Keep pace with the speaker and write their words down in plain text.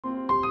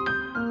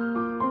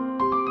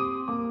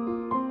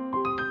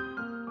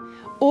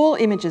All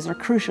images are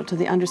crucial to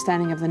the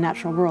understanding of the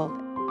natural world.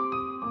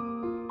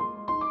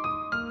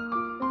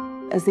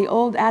 As the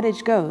old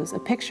adage goes, a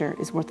picture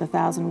is worth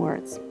 1,000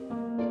 words.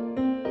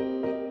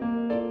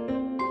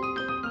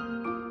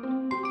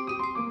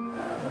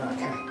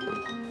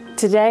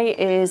 Today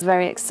is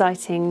very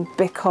exciting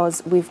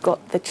because we've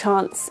got the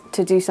chance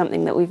to do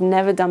something that we've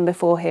never done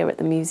before here at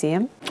the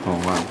museum. Oh,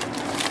 wow.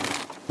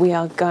 We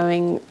are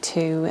going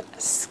to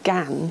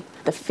scan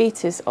the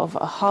fetus of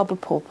a harbour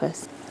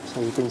porpoise. So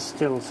you can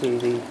still see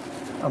the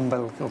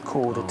umbilical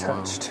cord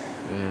attached.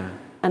 Wow. Yeah.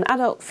 An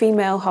adult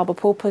female harbour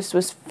porpoise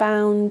was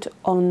found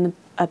on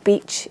a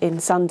beach in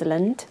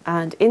Sunderland,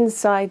 and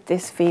inside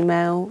this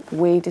female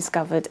we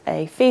discovered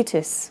a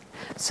fetus.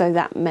 So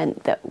that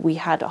meant that we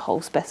had a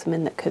whole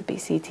specimen that could be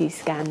CT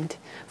scanned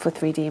for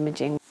 3D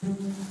imaging.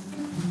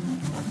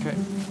 Okay.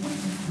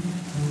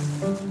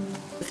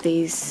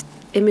 These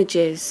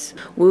images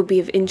will be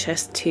of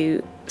interest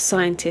to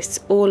scientists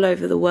all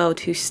over the world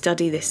who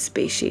study this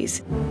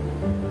species.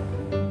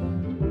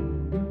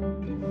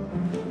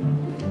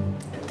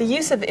 The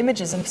use of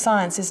images in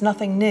science is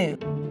nothing new.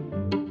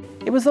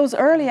 It was those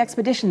early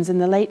expeditions in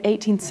the late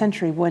 18th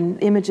century when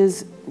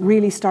images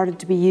really started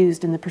to be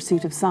used in the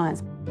pursuit of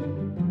science.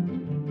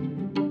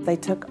 They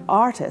took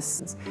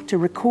artists to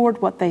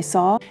record what they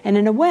saw, and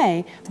in a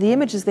way, the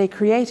images they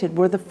created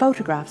were the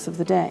photographs of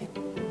the day.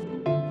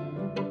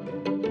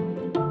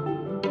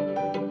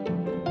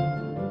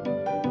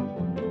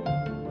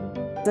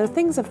 They're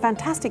things of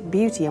fantastic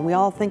beauty, and we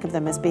all think of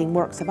them as being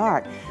works of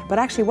art, but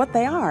actually what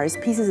they are is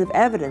pieces of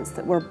evidence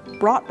that were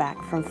brought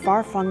back from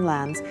far-flung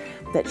lands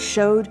that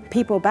showed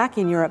people back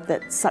in Europe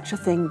that such a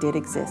thing did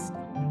exist.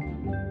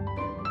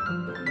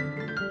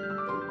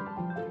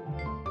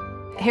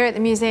 Here at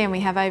the museum we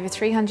have over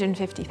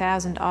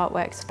 350,000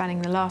 artworks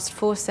spanning the last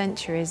 4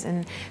 centuries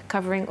and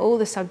covering all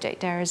the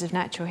subject areas of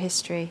natural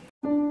history.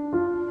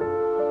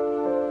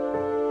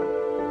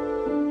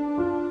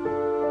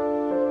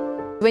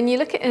 When you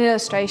look at an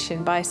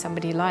illustration by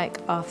somebody like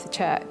Arthur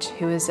Church,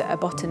 who was a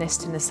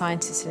botanist and a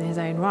scientist in his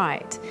own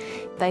right,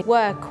 they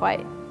were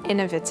quite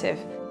innovative.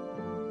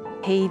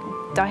 He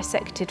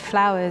dissected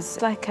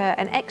flowers like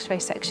an X-ray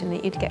section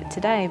that you'd get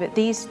today, but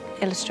these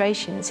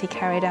illustrations he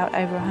carried out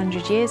over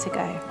 100 years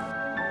ago.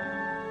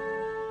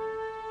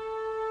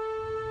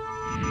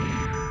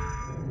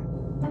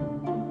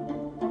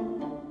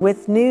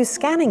 With new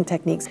scanning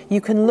techniques, you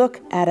can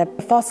look at a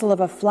fossil of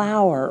a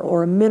flower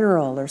or a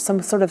mineral or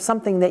some sort of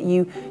something that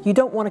you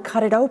don't want to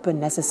cut it open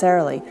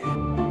necessarily.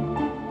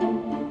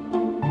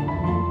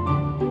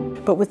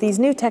 But with these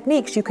new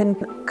techniques, you can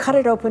cut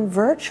it open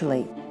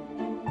virtually.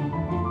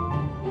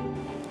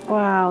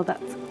 Wow,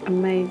 that's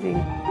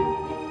amazing.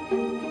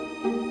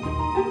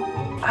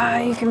 Ah,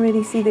 you can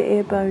really see the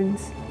ear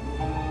bones.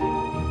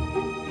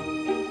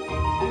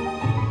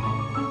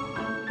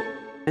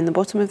 In the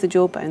bottom of the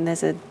jawbone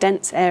there's a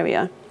dense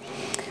area,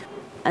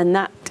 and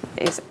that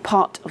is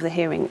part of the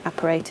hearing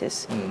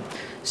apparatus.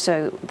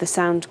 So the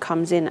sound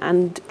comes in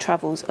and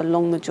travels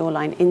along the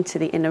jawline into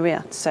the inner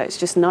ear. So it's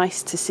just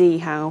nice to see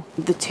how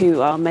the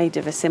two are made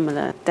of a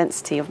similar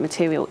density of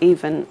material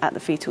even at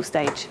the fetal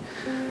stage.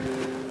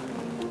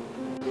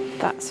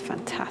 That's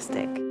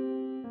fantastic.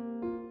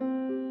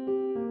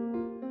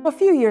 A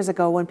few years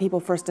ago, when people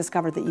first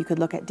discovered that you could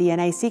look at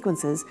DNA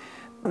sequences,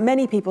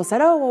 many people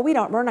said, oh, well,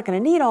 we're not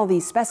going to need all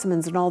these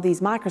specimens and all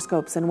these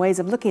microscopes and ways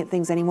of looking at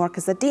things anymore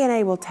because the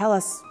DNA will tell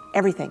us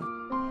everything.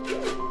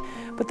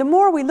 But the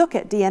more we look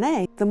at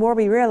DNA, the more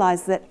we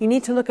realize that you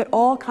need to look at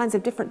all kinds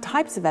of different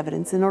types of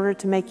evidence in order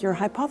to make your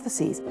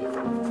hypotheses.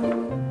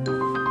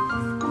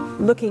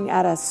 Looking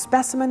at a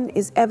specimen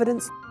is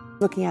evidence.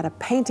 Looking at a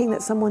painting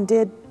that someone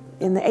did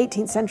in the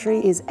 18th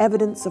century is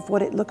evidence of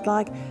what it looked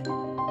like.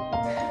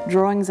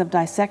 Drawings of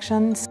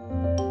dissections,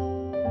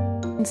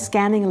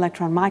 scanning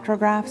electron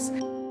micrographs,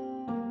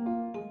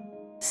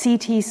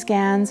 CT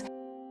scans,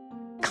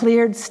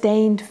 cleared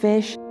stained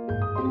fish.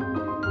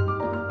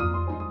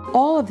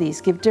 All of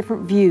these give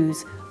different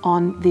views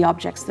on the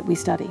objects that we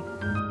study.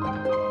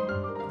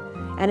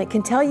 And it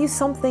can tell you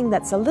something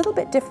that's a little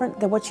bit different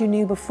than what you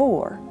knew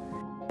before.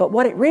 But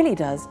what it really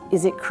does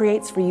is it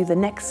creates for you the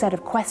next set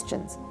of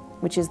questions,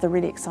 which is the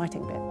really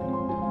exciting bit.